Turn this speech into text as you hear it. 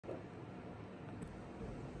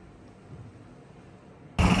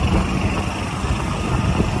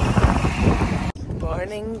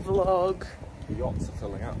morning vlog. The yachts are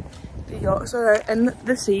filling up. The yachts are out in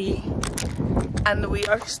the sea and we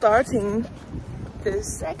are starting the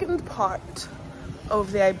second part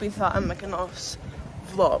of the Ibiza Mykonos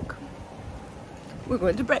vlog. We're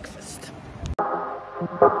going to breakfast.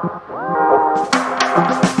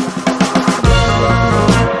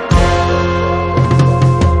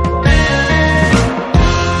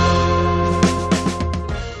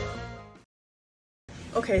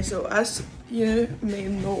 Okay, so as you may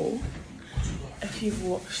know, if you've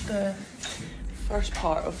watched the first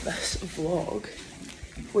part of this vlog,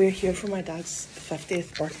 we're here for my dad's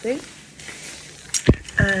 50th birthday.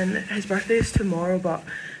 And his birthday is tomorrow, but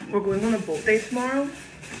we're going on a boat day tomorrow.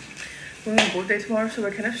 We're going on a boat day tomorrow, so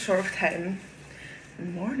we're kind of short of time in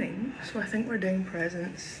the morning. So I think we're doing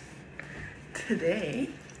presents today.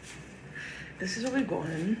 This is what we've got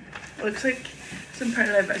in. It looks like some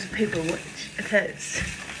pretty little bits of paper, which it is.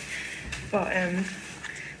 But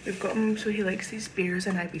we've got him, so he likes these beers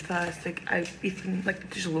in Ibiza. It's like Ibiza, like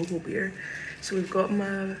just a local beer. So we've got him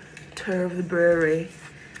a tour of the brewery,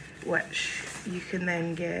 which you can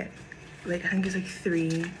then get, like I think it's like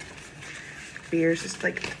 3 beers, it's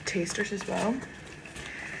like tasters as well.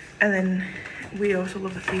 And then we also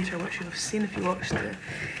love the theatre, which you'll have seen if you watched the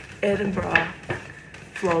Edinburgh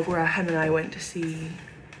vlog where him and I went to see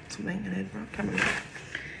something in Edinburgh. I can't remember.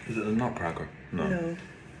 Is it the Nutcracker? No. No.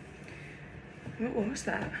 What was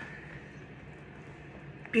that?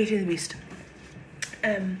 Beauty and the Beast.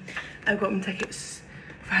 I've got him tickets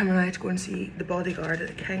for him and I to go and see The Bodyguard at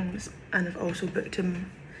the King's, and I've also booked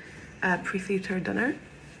him a pre-theatre dinner.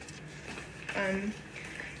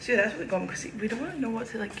 So yeah, that's what we got him, because we don't really know what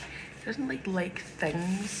to like. He doesn't like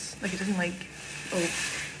things. Like he doesn't like, oh,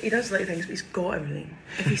 he does like things, but he's got everything.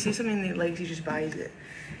 If he sees something that he likes, he just buys it.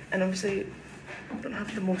 And obviously, I don't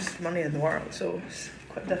have the most money in the world, so it's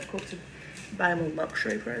quite difficult to buy him a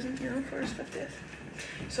luxury present, you know, for his 50th.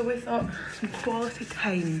 So we thought some quality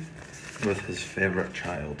time with his favourite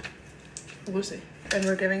child, Lucy, and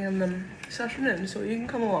we're giving him them this afternoon, so you can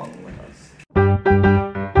come along with us.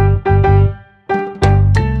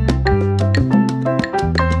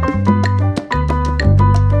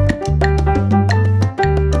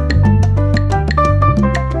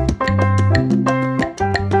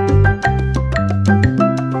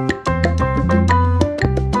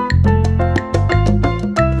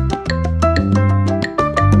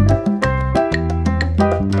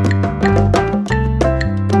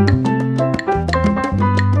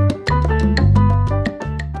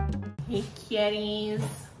 Kitties.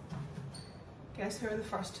 Guess who are the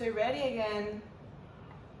first 2 ready again?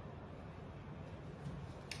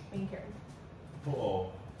 Me and Karen.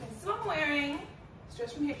 oh, This is what I'm wearing. It's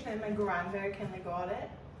just from H&M. My grand very kindly got it.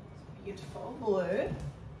 It's beautiful blue.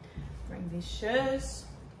 Wearing these shoes.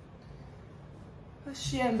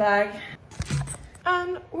 This Shein bag.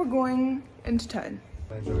 And we're going into town.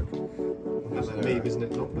 Me, isn't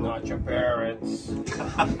it? Not your parents.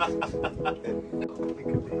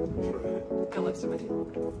 Go live somebody.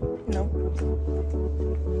 No.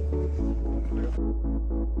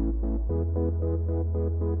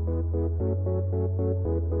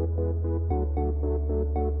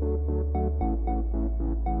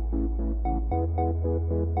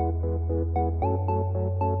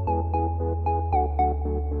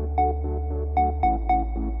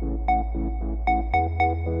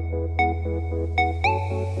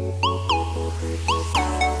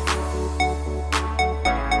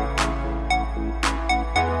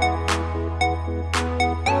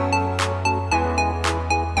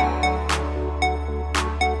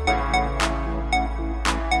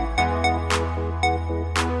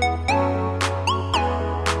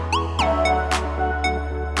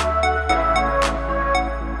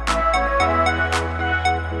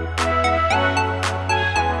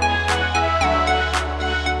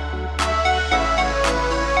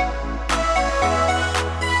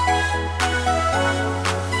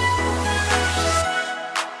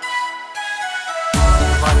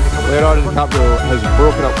 Leonardo DiCaprio has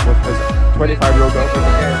broken up with his 25-year-old girlfriend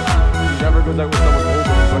again. He never goes out with someone older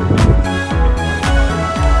than 25.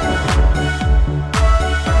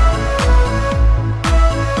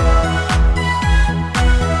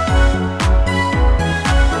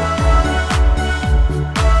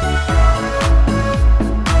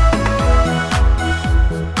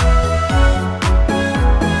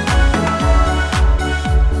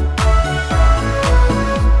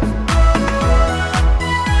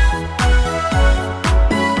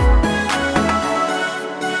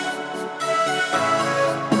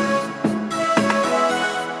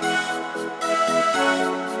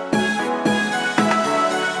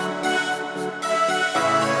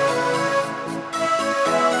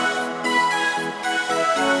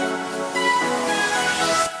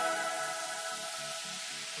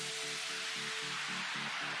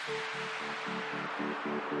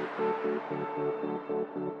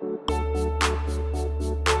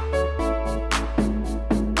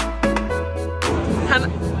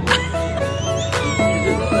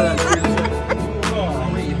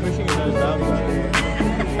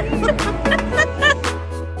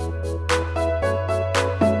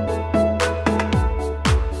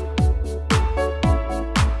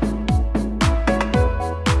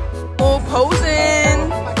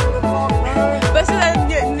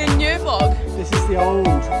 The old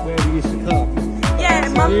where we used to come. Yeah,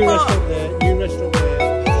 New Mum bought restaurant there, new restaurant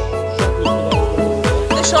there.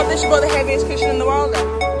 the shop that she bought the heaviest cushion in the world in.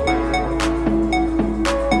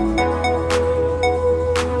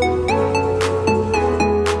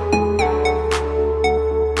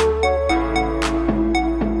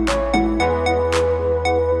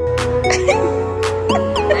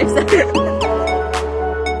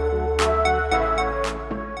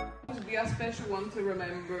 Be a special one to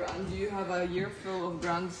remember, and you have a year full of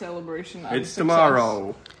grand celebration. And It's success.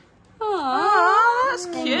 tomorrow. Oh, that's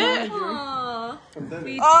cute.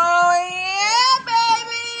 Oh yeah,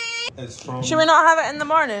 baby. It's from. Should we not have it in the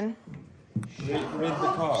morning? Read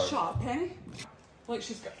the card. Shut up, Penny. Like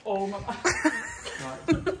she's got all my.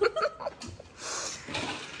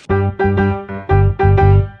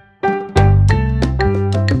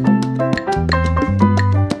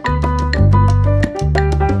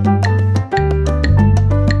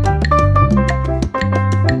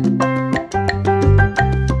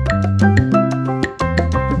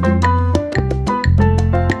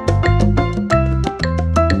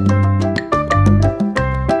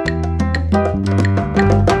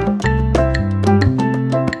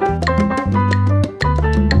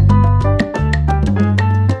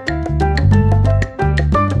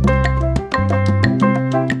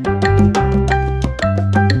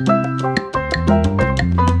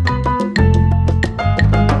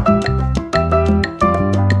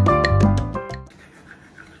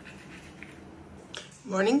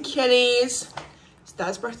 Morning, kitties. It's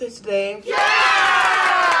Dad's birthday today.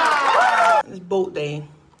 Yeah! It's boat day.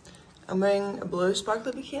 I'm wearing a blue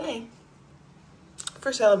sparkly bikini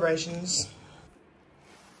for celebrations.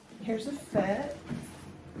 Here's the fit.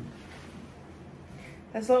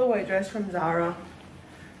 This little white dress from Zara.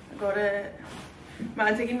 I got it. My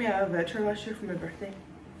auntie gave me a voucher last year for my birthday.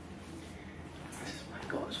 Oh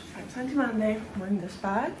my gosh, thanks Auntie Mandy. I'm wearing this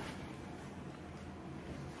bag.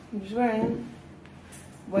 I'm just wearing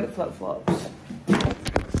white flip-flops.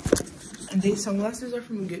 And these sunglasses are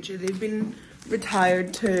from Gucci. They've been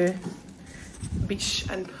retired to beach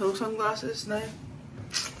and pool sunglasses now.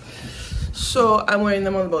 So I'm wearing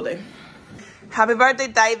them on the body. Happy birthday,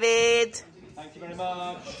 David! Thank you very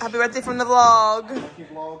much. Happy birthday from the vlog. Thank you,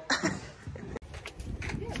 vlog.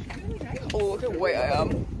 Oh, look at white I am.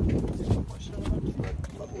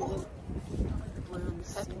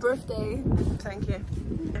 Happy birthday. Thank you.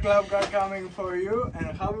 Club car coming for you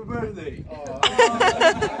and happy birthday.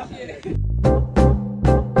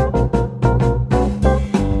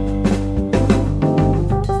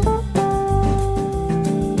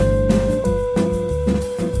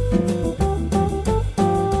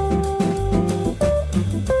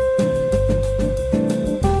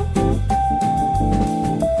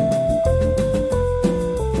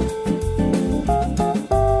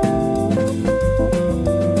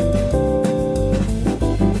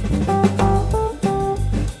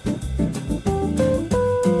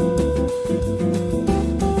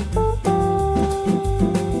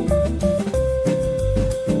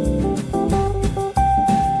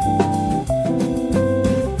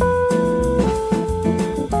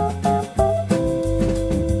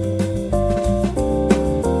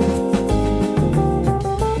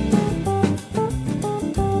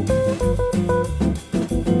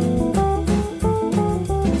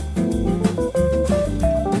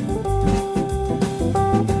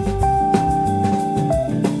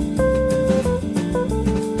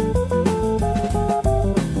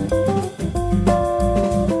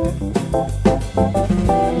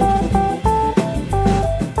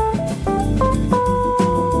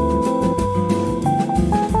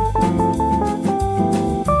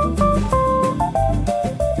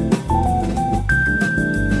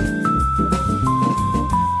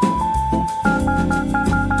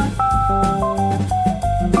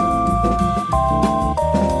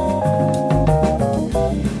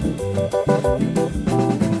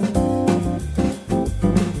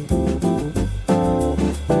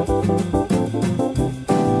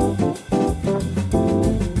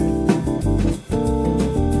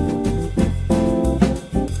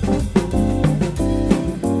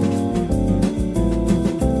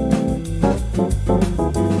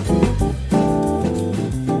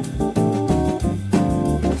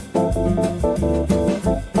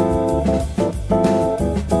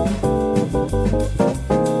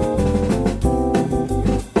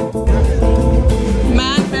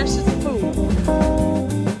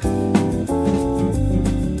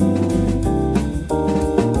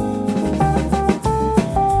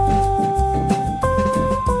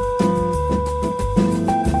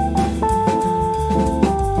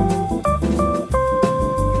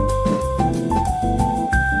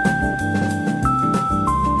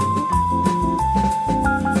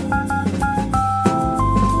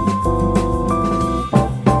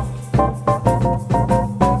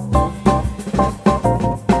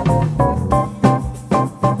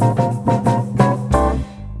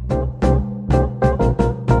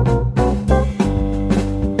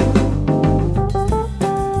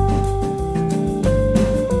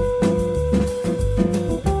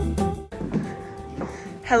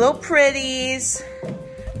 pretties.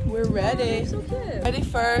 We're ready. So cute. Ready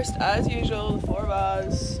first, as usual, the 4 of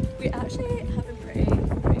us. We actually have been pretty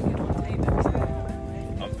good on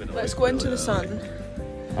time. Let's go into the sun.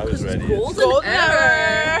 I was ready. Golden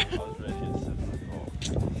hour!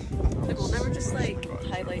 The golden hour just like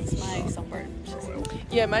highlights my sunburn.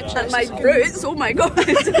 Yeah, my And chest my is roots, oh my god.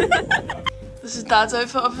 This is Dad's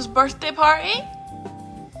outfit of his birthday party.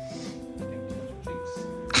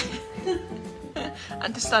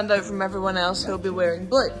 And to stand out from everyone else, he'll be wearing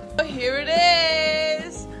blue. Oh, here it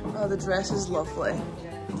is! Oh, the dress is lovely.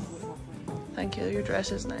 Thank you, your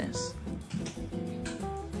dress is nice.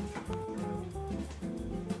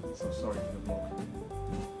 So sorry for the vlog.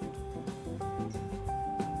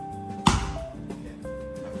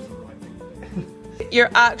 That was the right thing to do. Your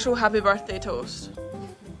actual happy birthday toast.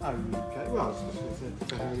 Okay, well, I was just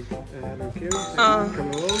going to say hello, Kieran. Oh. Come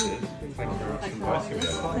along. Thank you very much for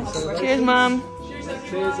inviting me. Cheers, Mum.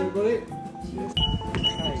 Cheers, everybody.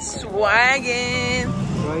 Swaggin'.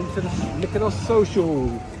 Going to the Mykonos Social.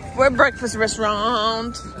 We're a breakfast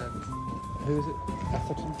restaurant. Who is it?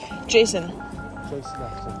 Atherton? Jason. Jason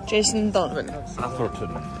Atherton. Jason Donovan.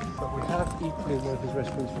 Atherton. But we have eaten in one of his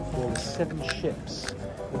restaurants before, the 7 Ships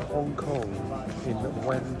in Hong Kong, in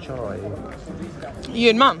Wan Chai. You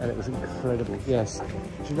and Mum? And it was incredible, yes.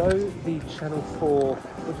 Do you know the Channel 4,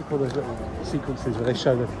 what do you call those little sequences where they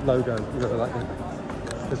show the logo, you know, like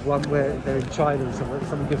there's one where they're in China and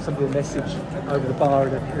someone gives somebody a message over the bar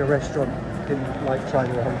in a restaurant in like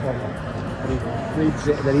China or Hong Kong, and he reads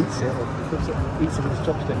it and then eats it, or eats it with his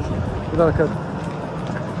chopsticks. You know, like a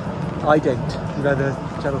ident, you know, the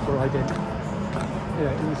Channel 4 ident. You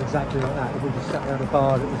know, it was exactly like that. We just sat around a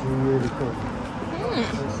bar and it was really cool.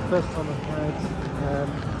 So it's the first time I've had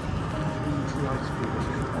BT ice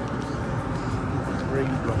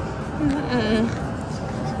cream.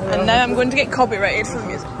 And now I'm going to get copyrighted for the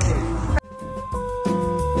music.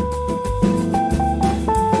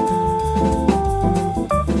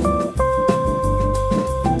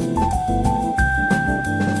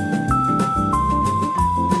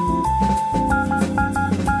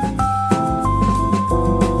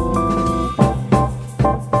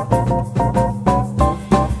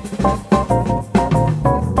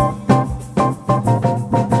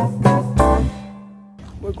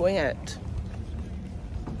 We're going out.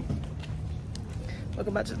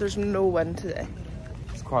 Welcome back to there's no wind today.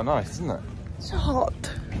 It's quite nice, isn't it? It's hot.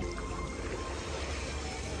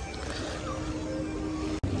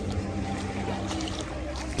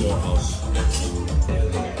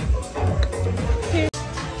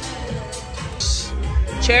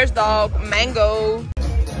 Cheers, dog. Mango.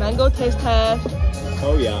 Mango taste test.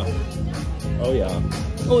 Oh yeah. Oh yeah.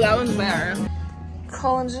 Oh, that one's better.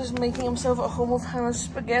 Colin's just making himself at home with Hannah's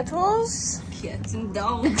spaghettos. Kids and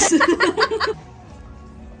dogs.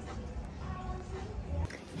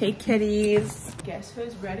 Hey kitties. Guess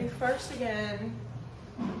who's ready first again?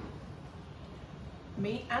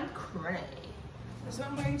 Me and Cray. That's what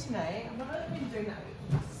I'm wearing tonight. I've not really been doing that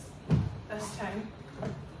this time.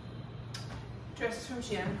 Dresses from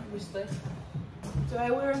Shein, obviously. Do I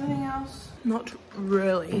wear anything else? Not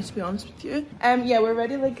really, to be honest with you. Yeah, we're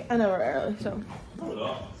ready like an hour early, so.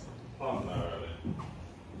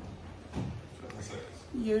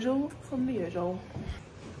 Usual from the usual.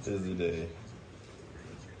 Busy day.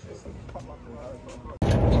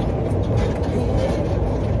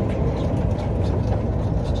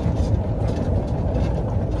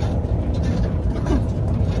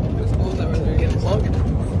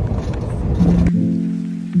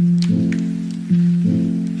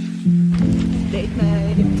 Date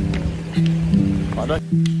night. I know.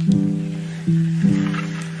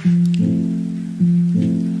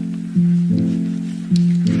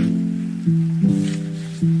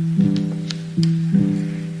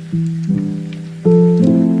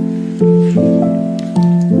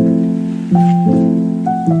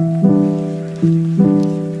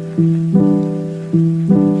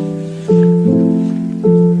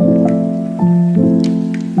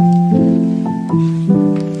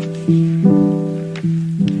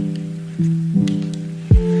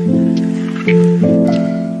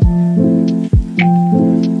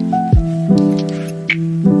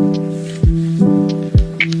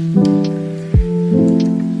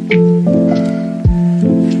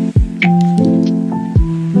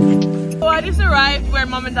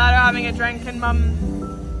 Mum and Dad are having a drink and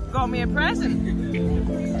Mum got me a present.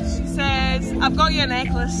 She says, I've got you a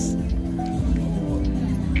necklace.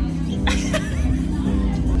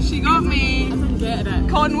 She got me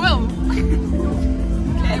Con Will.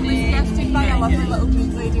 It was gifted by a lovely little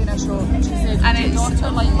Greek lady in a shop. She said, And it's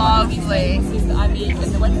daughter like lovely. necklaces that I make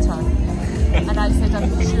in the winter. and I said I'm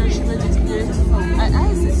sure she would. It's beautiful.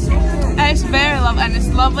 It is. It's so good. It's very lovely, and it's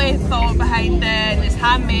lovely thought behind it, and it's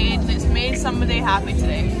handmade, and it's made somebody happy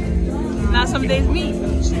today. And that somebody is me.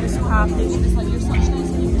 She was so happy. She was like, "You're such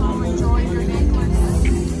nice people. Enjoy your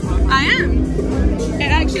necklace." I am.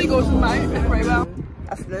 It actually goes with my outfit very well.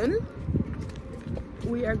 Afternoon.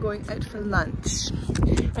 We are going out for lunch.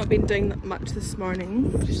 Not been doing that much this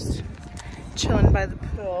morning. Just chilling by the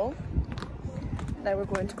pool. Now we're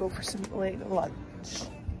going to go for some late lunch.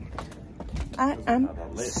 I am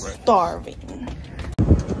starving.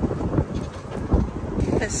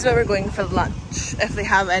 This is where we're going for lunch, if they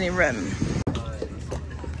have any room.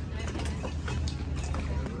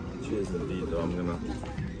 Cheers indeed, though. I'm gonna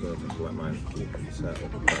go and let mine set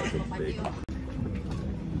up quite a good bake.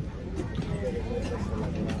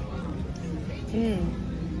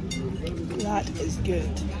 That is good.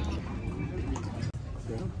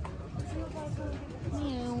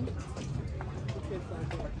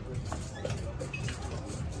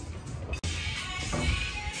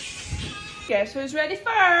 Guess who's ready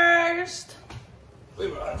first? We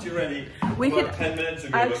were actually ready. We could 10 minutes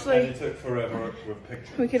ago, actually- but it took forever with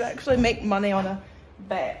pictures. We could actually make money on a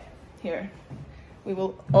bet here. We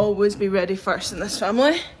will always be ready first in this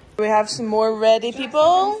family. We have some more ready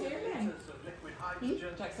people. Let's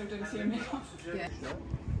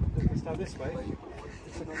go this way.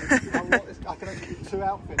 I can actually do 2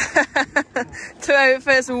 outfits. 2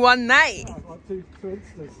 outfits in one night. Like 2 for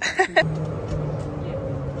instance.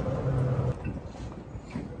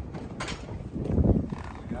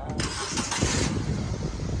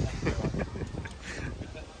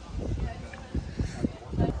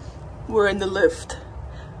 We're in the lift.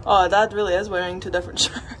 Oh, Dad really is wearing 2 different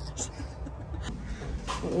shirts.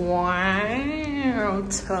 Wow,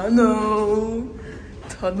 tunnel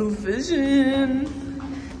vision.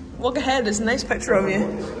 Look ahead, there's a nice picture of you.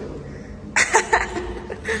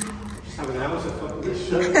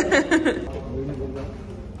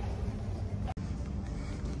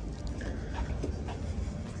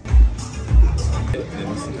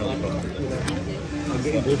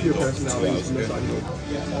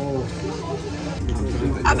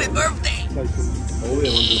 Happy birthday!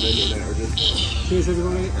 Cheers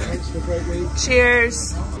everybody, thanks for a great week.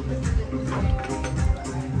 Cheers!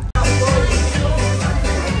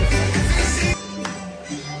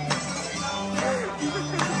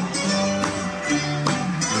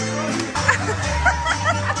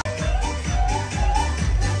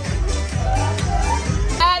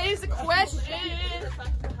 That is the question.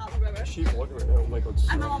 She's looking right now. Oh my god,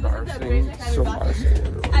 so embarrassing. So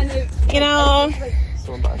embarrassing. You know,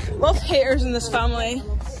 So embarrassing. love haters in this family.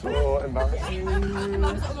 So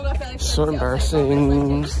embarrassing. So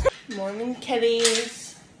embarrassing. Morning,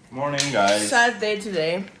 kiddies. Morning, guys. Sad day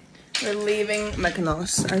today. We're leaving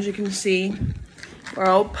Mykonos. As you can see, we're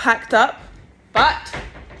all packed up, but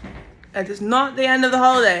it is not the end of the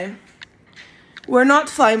holiday. We're not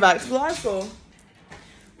flying back to Glasgow.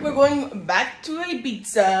 We're going back to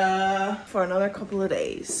Ibiza for another couple of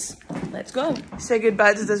days. Let's go. Say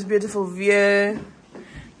goodbye to this beautiful view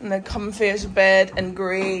and the comfiest bed in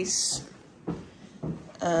Greece.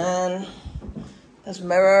 And this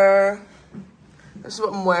mirror. This is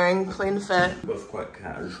what I'm wearing, plain fit. Both quite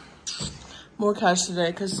cash. More cash today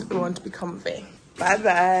because we want to be comfy. Bye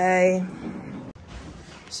bye.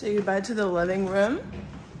 Say goodbye to the living room.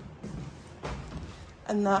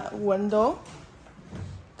 And that window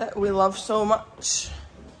that we love so much.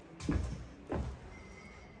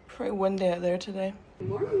 Pretty windy out there today.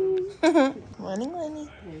 Morning. Morning, Lenny.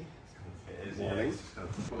 Morning.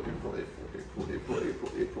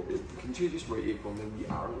 Can you just write it on the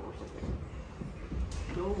arrow or something?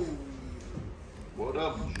 No. What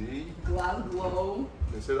up, G? Glasgow.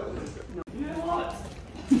 Can you say that on the What?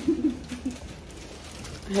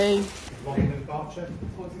 Hey.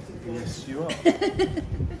 Yes, you are.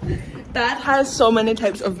 Dad has so many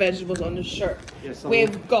types of vegetables on his shirt. Yes,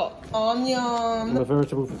 We've got I'm onion, a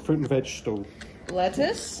veritable fruit and veg stall.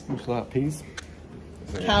 lettuce, Looks like peas.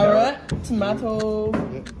 carrot, tomato.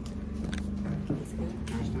 Yep.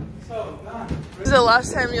 This is the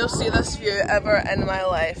last time you'll see this view ever in my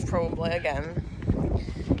life, probably again.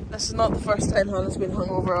 This is not the first time Hannah's been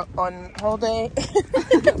hungover on holiday.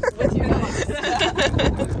 With your dogs.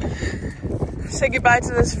 Say goodbye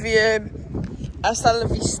to this view. Hasta la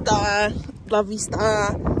vista. La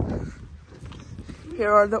vista.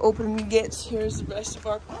 Here are the open gates. Here's the rest of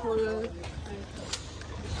our crew.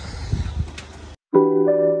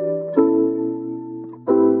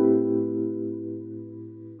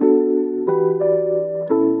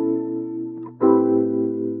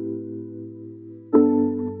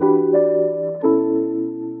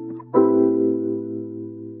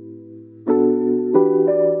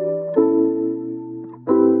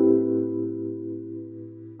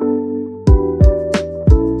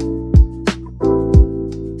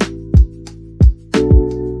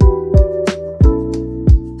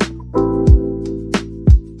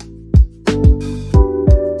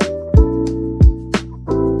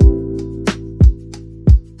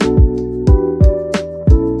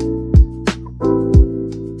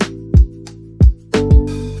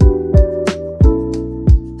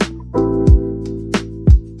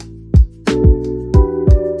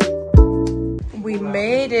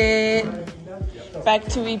 Back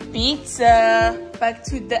to Ibiza. Back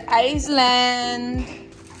to the island.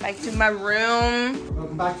 Back to my room.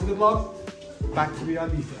 Welcome back to the vlog. Back to the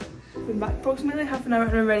Ibiza. We're back approximately half an hour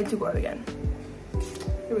and we're ready to go out again.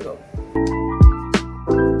 Here we go.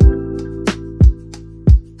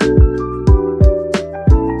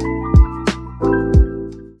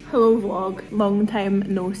 Hello vlog, long time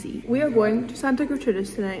no see. We are going to Santa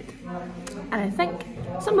Gertrudis tonight, and I think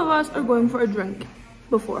some of us are going for a drink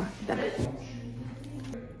before dinner.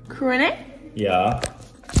 Corinne? Yeah.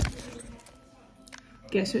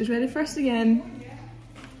 Guess who's ready first again?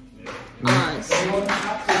 Us.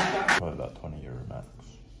 Probably about 20 euro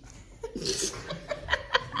max.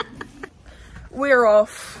 We're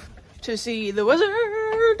off to see the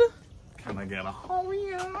wizard. Can I get a oh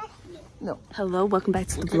yeah? No. Hello, welcome back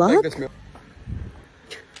to the vlog.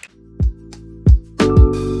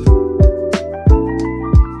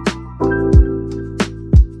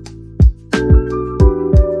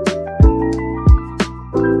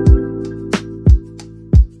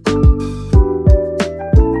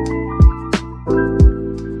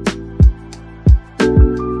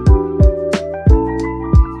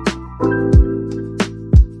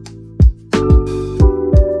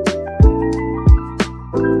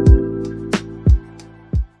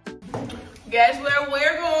 Guess where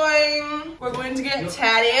we're going? We're going to get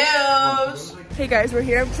tattoos. Hey guys, we're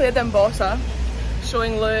here at Playa d'Embossa,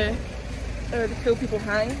 showing Lou where the cool people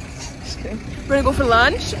hang. Just kidding. We're gonna go for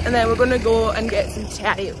lunch, and then we're gonna go and get some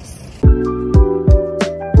tattoos.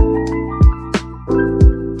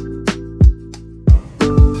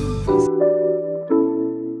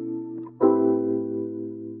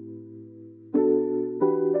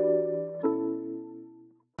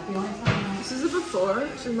 This is a before.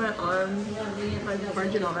 This is my arm, my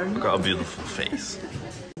virgin arm. Got a beautiful face.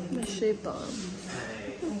 My shaped arm.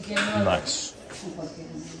 Nice.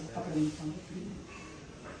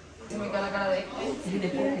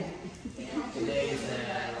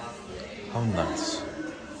 How nice.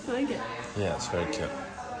 I like it. Yeah, it's very cute.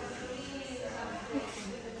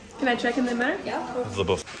 Can I check in the mirror? Yeah. Have the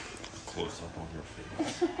buff close up on your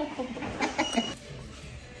face.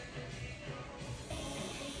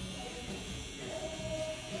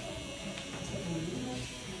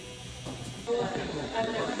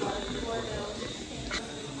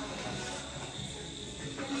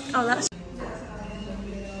 Oh, that's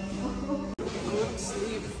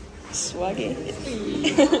Swaggy.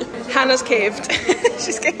 Hannah's caved.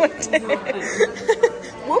 She's going to.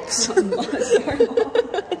 Whoops.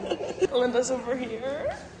 Linda's over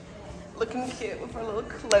here, looking cute with her little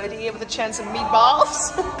cloudy with a chance of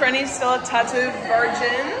meatballs. Brenny's still a tattoo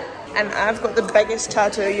virgin, and I've got the biggest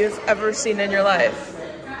tattoo you've ever seen in your life.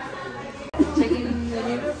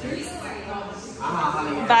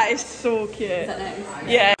 That is so cute. Is that nice?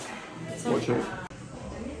 Yeah. Watch it.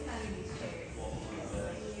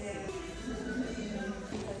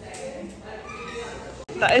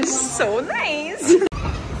 That is so nice.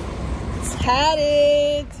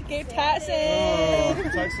 Tatted. Get taxing.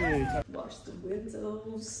 Taxi. Wash the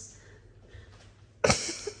windows.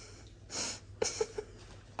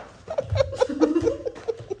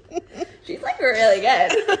 She's like really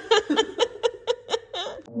good.